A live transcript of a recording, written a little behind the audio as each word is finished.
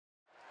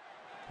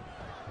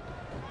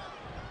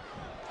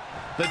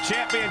The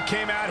champion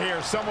came out here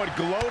somewhat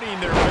gloating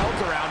their belt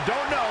around.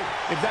 Don't know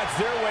if that's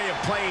their way of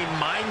playing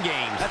mind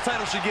games. That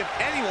title should give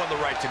anyone the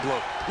right to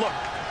gloat. Look,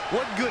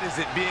 what good is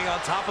it being on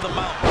top of the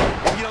mountain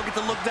if you don't get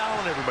to look down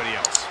on everybody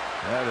else?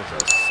 That is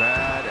a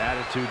sad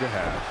attitude to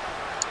have.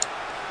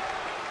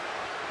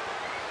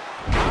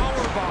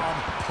 Powerbomb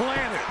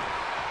planted.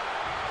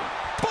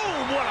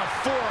 Boom, what a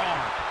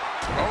forearm.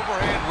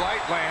 Overhand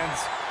right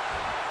lands.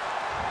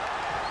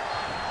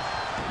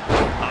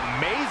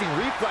 Amazing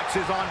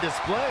reflexes on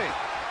display.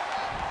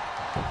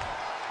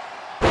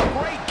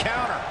 Great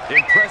counter.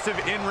 Impressive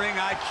in-ring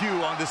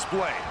IQ on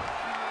display.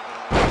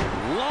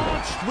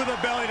 Launched with a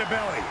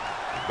belly-to-belly.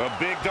 The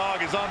big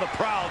dog is on the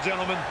prowl,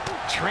 gentlemen.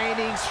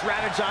 Training,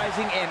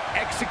 strategizing, and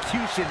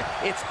execution.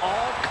 It's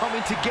all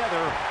coming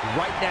together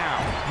right now.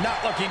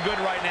 Not looking good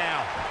right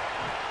now.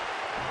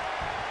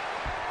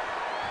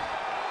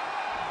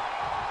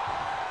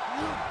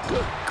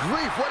 Good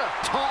grief, what a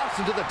toss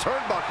into the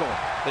turnbuckle.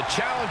 The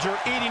challenger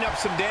eating up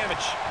some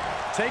damage.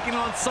 Taking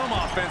on some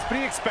offense, but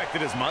he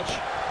expected as much.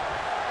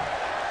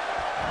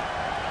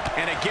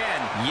 And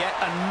again, yet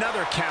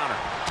another counter.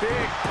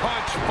 Big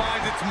punch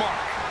finds its mark.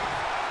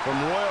 From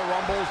Royal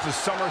Rumbles to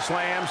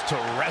SummerSlams to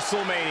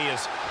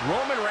WrestleManias,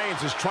 Roman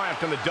Reigns has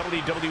triumphed on the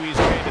WWE's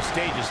grandest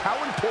stages. How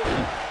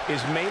important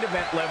is main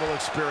event level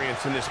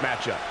experience in this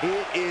matchup?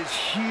 It is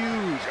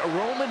huge.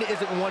 Roman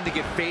isn't one to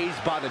get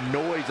fazed by the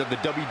noise of the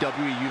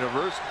WWE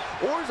Universe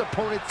or his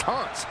opponent's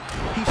taunts.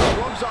 He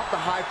shrugs off the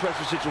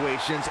high-pressure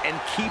situations and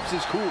keeps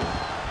his cool.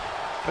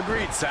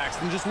 Agreed,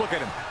 Saxton. Just look at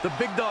him. The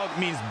big dog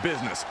means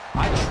business.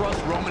 I trust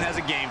Roman has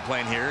a game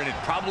plan here, and it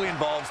probably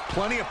involves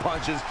plenty of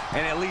punches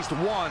and at least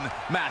one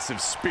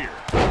massive spear.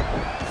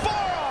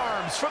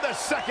 Forearms for the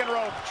second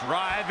rope.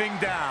 Driving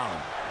down.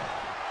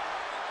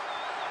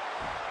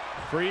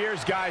 For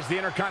years, guys, the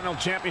Intercontinental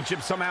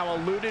Championship somehow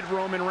eluded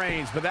Roman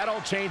Reigns, but that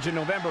all changed in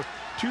November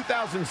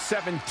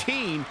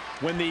 2017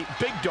 when the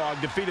big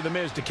dog defeated The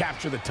Miz to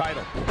capture the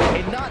title.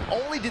 And not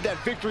only did that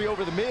victory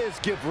over The Miz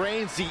give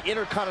Reigns the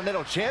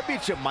Intercontinental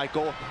Championship,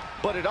 Michael,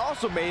 but it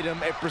also made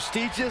him a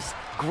prestigious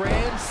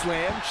Grand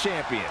Slam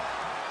champion.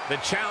 The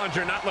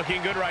challenger not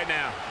looking good right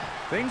now.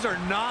 Things are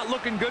not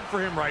looking good for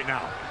him right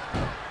now.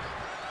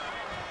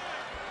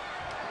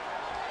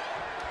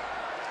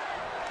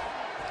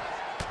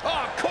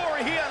 Oh,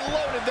 Corey, he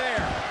unloaded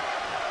there.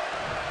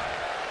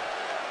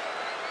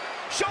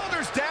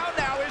 Shoulders down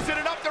now. Is it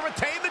enough to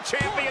retain the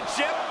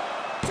championship?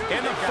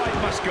 And the fight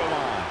must go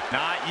on.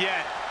 Not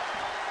yet.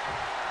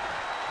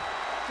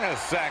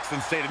 As Saxton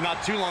stated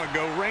not too long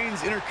ago,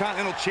 Reigns'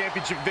 Intercontinental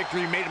Championship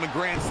victory made him a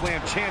Grand Slam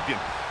champion.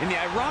 And the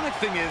ironic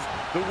thing is,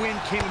 the win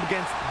came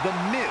against The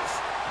Miz,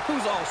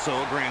 who's also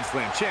a Grand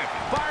Slam champion.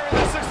 Byron,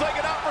 this looks like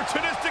an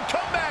opportunistic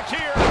comeback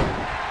here.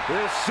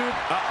 This suit,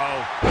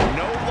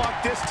 no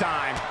luck this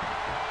time.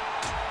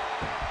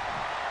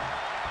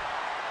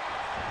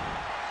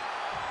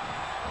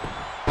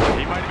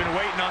 He might have been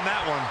waiting on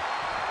that one.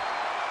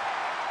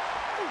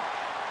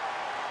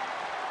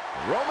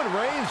 Roman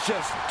Reigns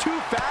just too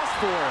fast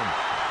for him.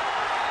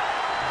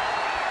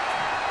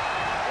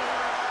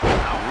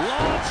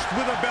 Launched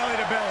with a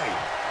belly-to-belly.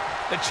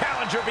 The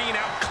challenger being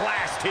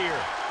outclassed here.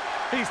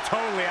 He's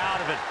totally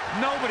out of it.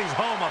 Nobody's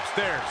home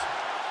upstairs.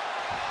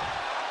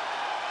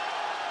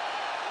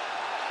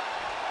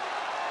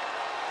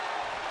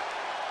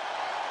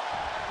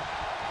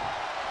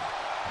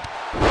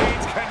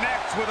 Reigns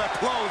connects with a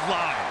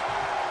clothesline.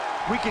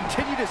 We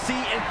continue to see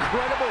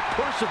incredible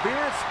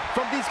perseverance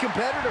from these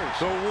competitors.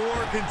 The war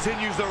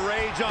continues to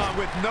rage on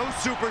with no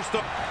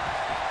superstar.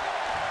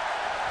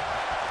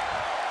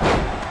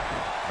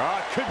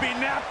 Could be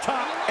nap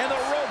time. And the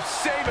ropes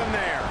save him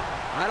there.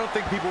 I don't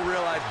think people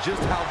realize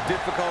just how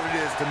difficult it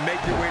is to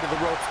make your way to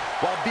the ropes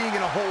while being in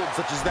a hold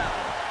such as that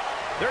one.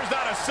 There's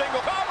not a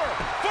single cover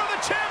for the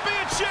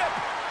championship.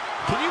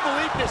 Can you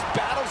believe this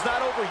battle's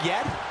not over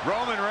yet?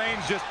 Roman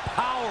Reigns just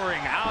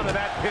powering out of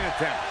that pin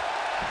attempt.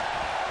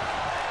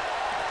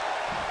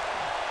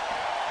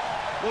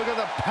 Look at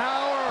the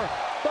power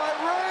by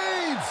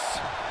Reigns.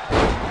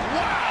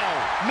 Wow!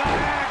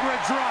 Niagara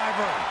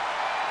driver.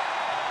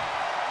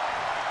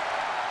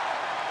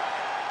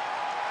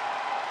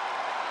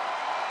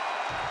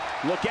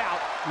 Look out.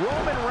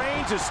 Roman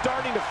Reigns is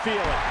starting to feel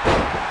it.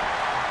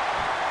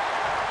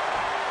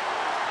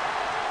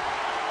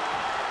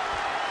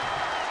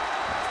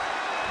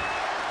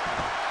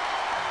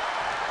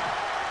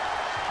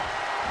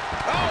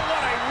 Oh,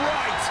 what a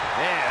right.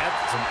 Man,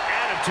 that's some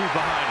attitude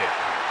behind it.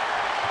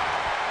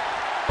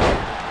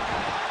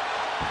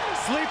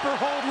 Sleeper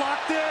hold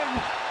locked in.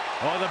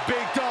 Oh, the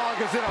big dog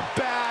is in a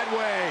bad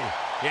way.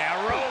 Yeah,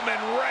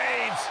 Roman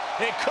Reigns.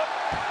 It could...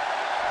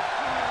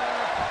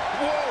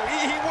 Whoa,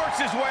 he works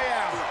his way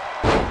out.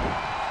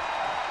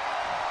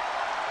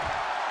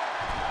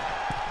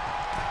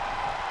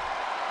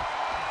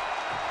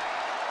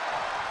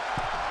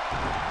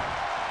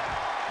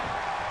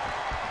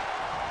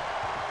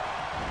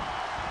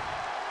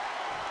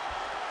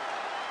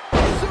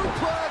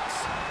 Suplex.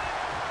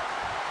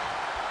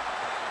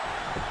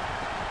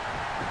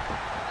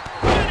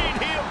 Running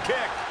heel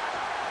kick.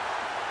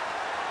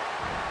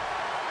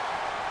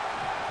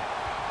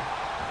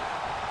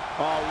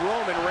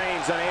 Roman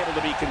Reigns unable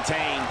to be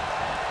contained.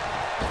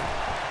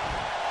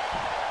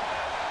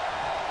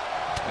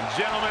 And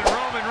gentlemen,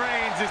 Roman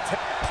Reigns is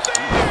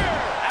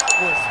That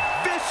was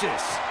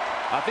vicious.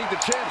 I think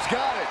the champ's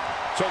got it.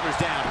 Shoulders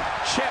down.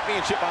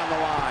 Championship on the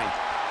line.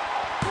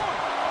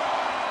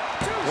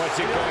 What's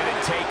it going to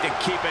take to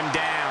keep him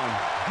down?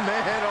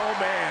 Man, oh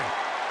man.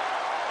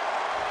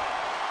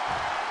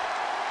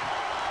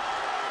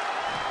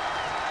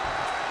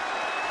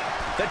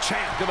 The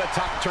champ to the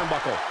top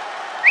turnbuckle.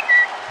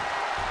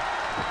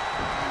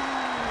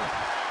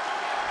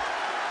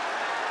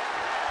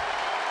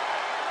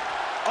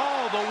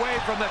 all the way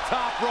from the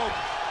top rope.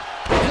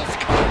 Just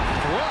caught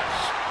flush.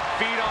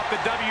 Feed off the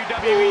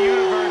WWE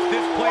Universe.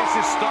 This place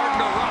is starting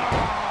to rock.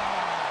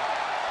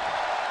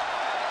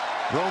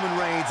 Roman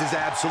Reigns is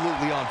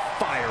absolutely on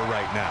fire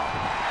right now.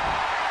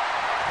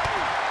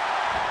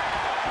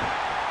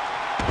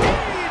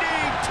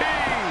 DDT!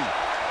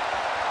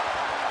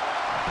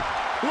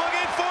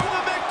 Looking for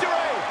the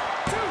victory!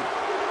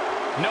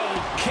 No,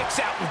 kicks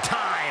out in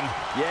time.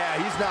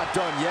 Yeah, he's not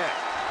done yet.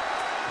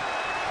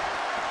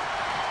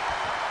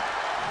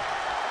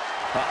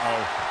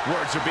 Uh-oh,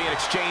 words are being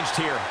exchanged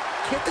here.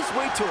 Can't this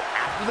wait till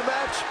after the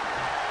match?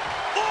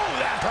 Oh,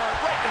 that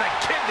hurt right to the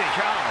kidney.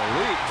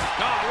 Golly.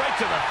 Oh, right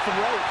to the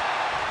throat.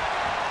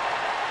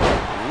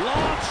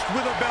 Launched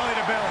with a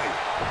belly-to-belly.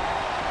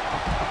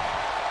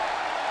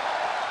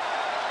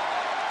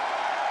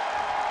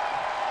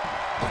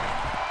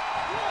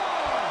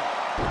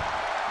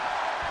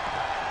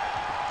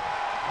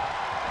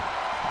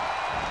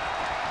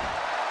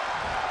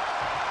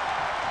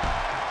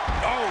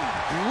 Oh,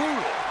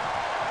 brutal.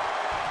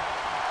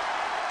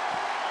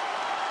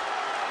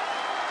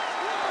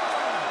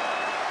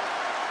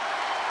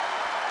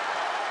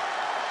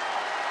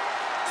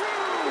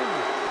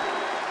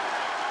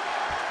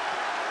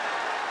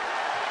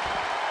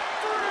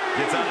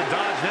 Gets out of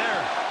dodge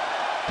there.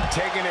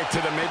 Taking it to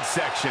the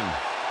midsection.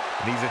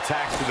 These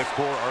attacks to the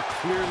core are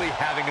clearly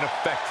having an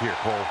effect here,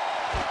 Cole.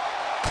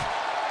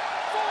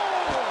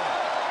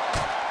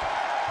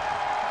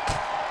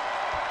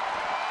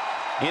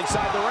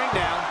 Inside the ring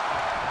now.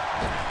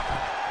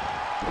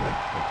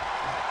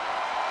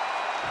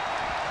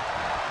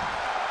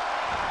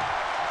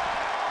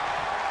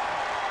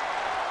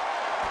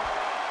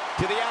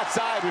 To the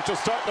outside, which will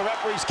start the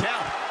referee's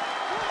count.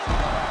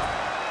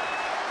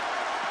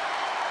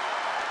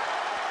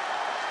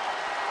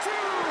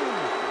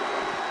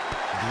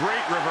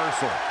 Great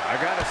reversal. I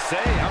gotta say,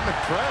 I'm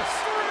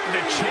impressed.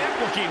 The champ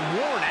looking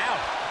worn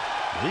out.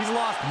 He's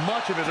lost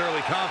much of his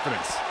early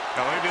confidence.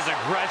 Oh, look at his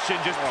aggression,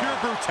 just pure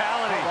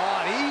brutality. Come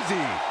on,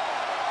 easy.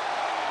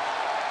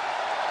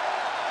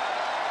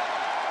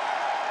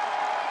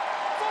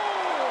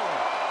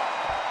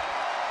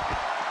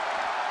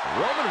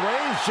 Roman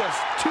Reigns just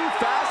too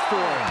fast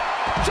for him.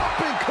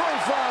 Jumping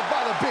clothesline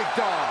by the big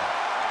dog.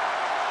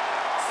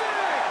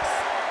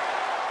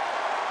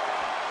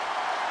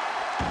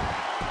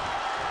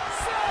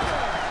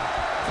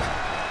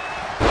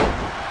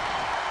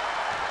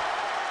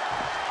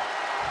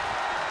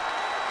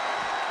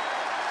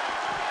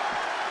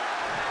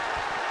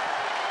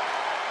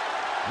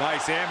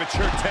 Nice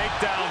amateur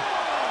takedown.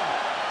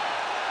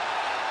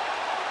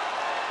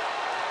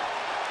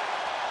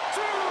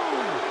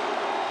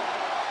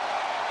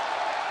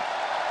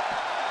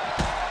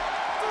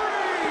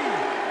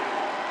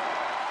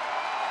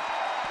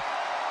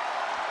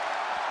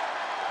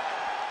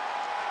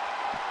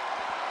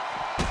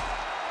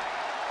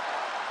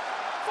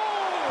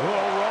 Oh,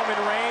 Roman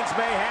Reigns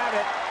may have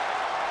it.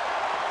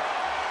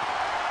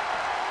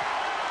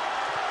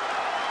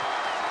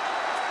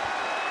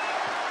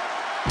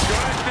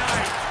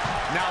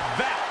 Now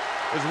that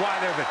is why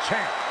they're the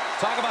champ.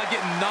 Talk about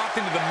getting knocked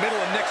into the middle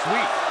of next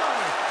week.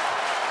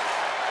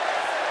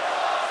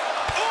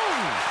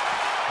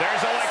 There's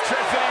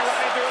electricity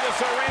running through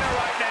this arena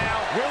right now.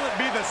 Will it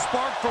be the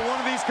spark for one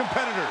of these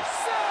competitors?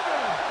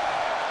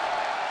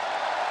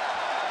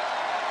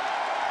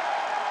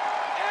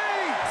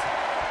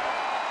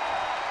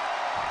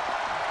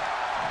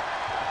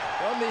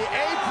 From the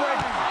apron.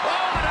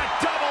 Oh, and a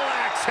double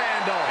axe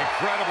handle.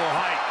 Incredible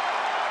height.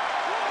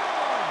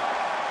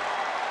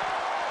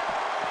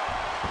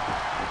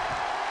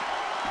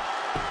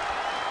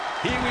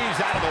 He weaves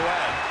out of the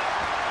way.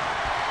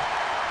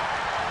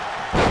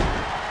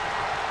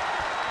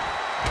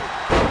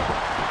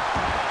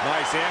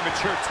 Nice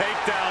amateur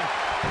takedown.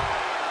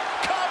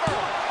 Cover.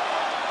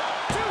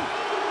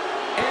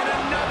 And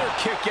another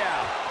kick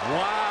out.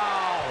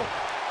 Wow.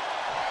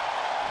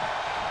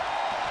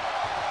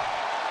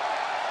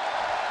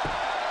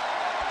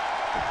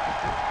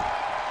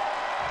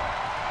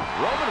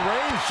 Roman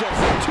Reigns just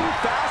too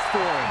fast for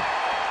him.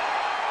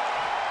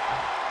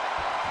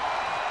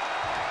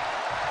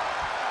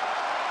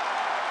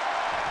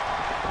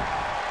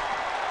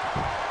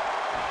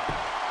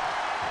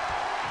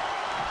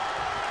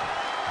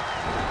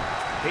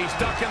 He's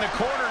stuck in the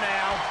corner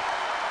now.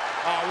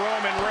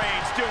 Roman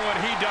Reigns doing what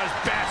he does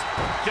best.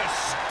 Just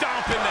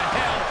stomping the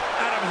hell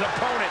out of his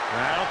opponent.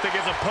 I don't think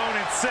his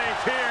opponent's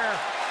safe here.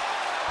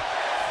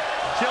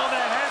 Kill the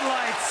head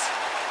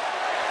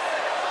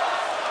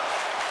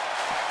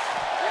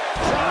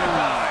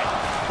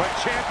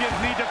champions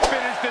need to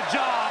finish the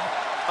job.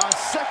 A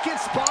second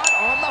spot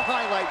on the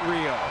highlight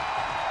reel.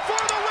 For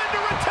the win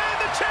to retain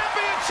the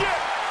championship!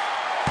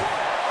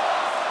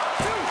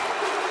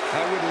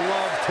 I would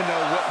love to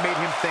know what made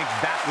him think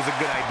that was a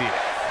good idea.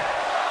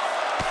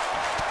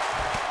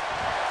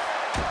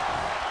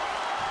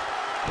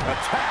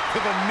 Attack to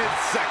the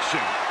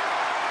midsection.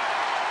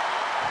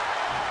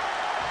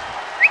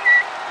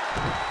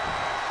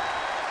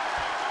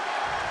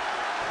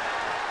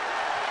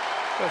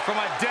 From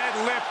a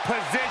deadlift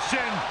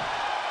position.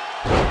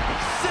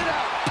 Sit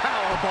out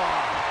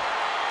powerbomb.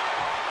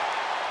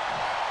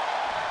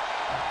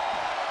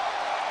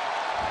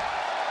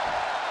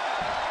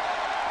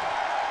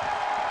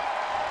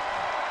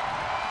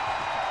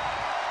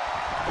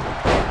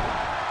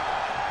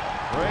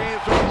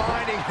 Reigns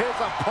reminding his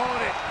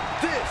opponent,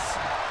 this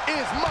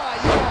is my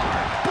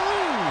yard.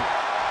 Boom!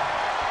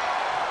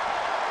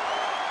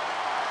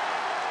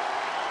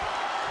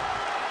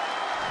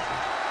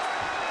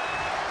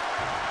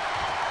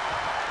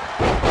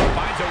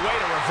 Finds a way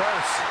to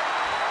reverse.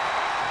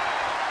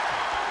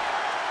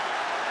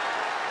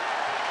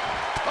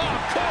 Oh,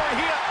 core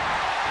here.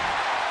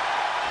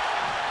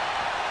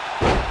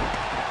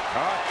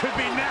 Could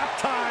be nap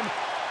time.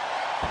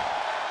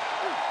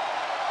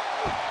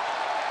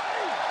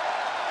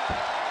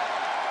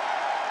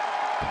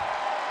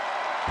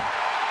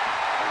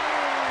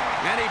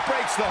 And he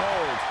breaks the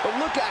hold. But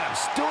look at him,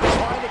 still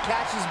trying to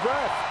catch his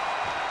breath.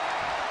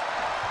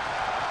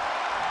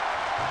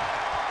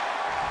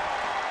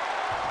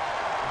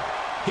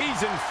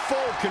 He's in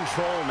full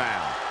control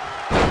now.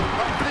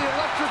 Up for the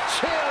electric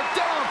chair,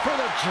 down for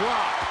the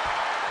drop.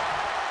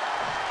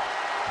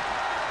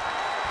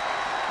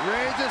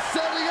 Reigns is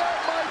setting up,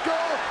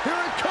 Michael. Here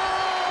it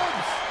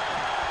comes.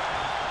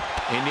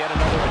 And yet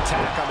another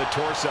attack on the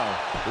torso.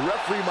 The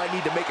referee might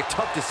need to make a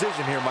tough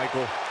decision here,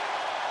 Michael.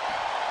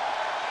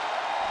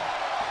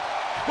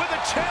 With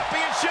the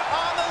championship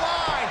on the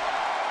line.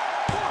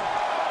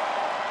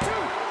 1, 2,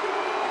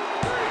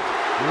 3.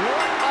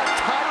 What a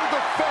title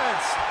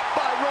defense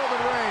by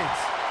Roman Reigns.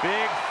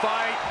 Big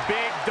fight,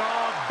 big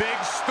dog, big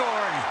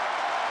story.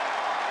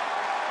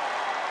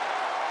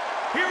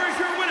 Here is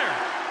your winner,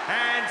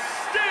 and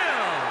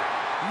still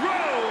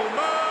Roman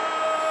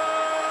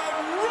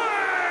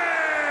Reigns!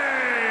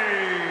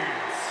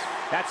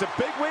 That's a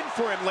big win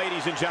for him,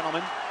 ladies and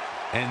gentlemen.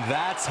 And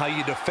that's how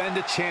you defend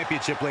a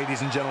championship,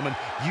 ladies and gentlemen.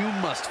 You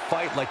must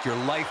fight like your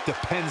life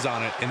depends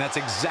on it, and that's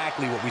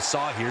exactly what we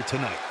saw here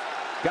tonight.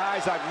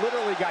 Guys, I've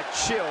literally got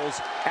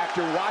chills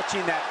after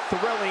watching that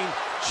thrilling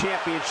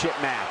championship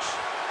match.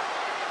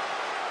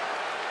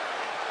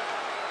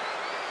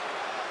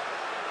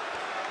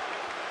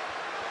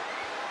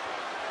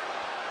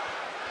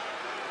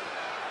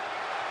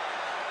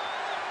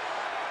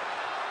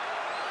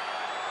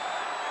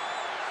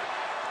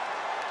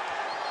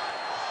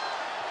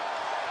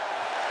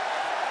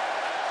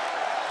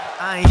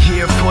 I ain't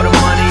here for the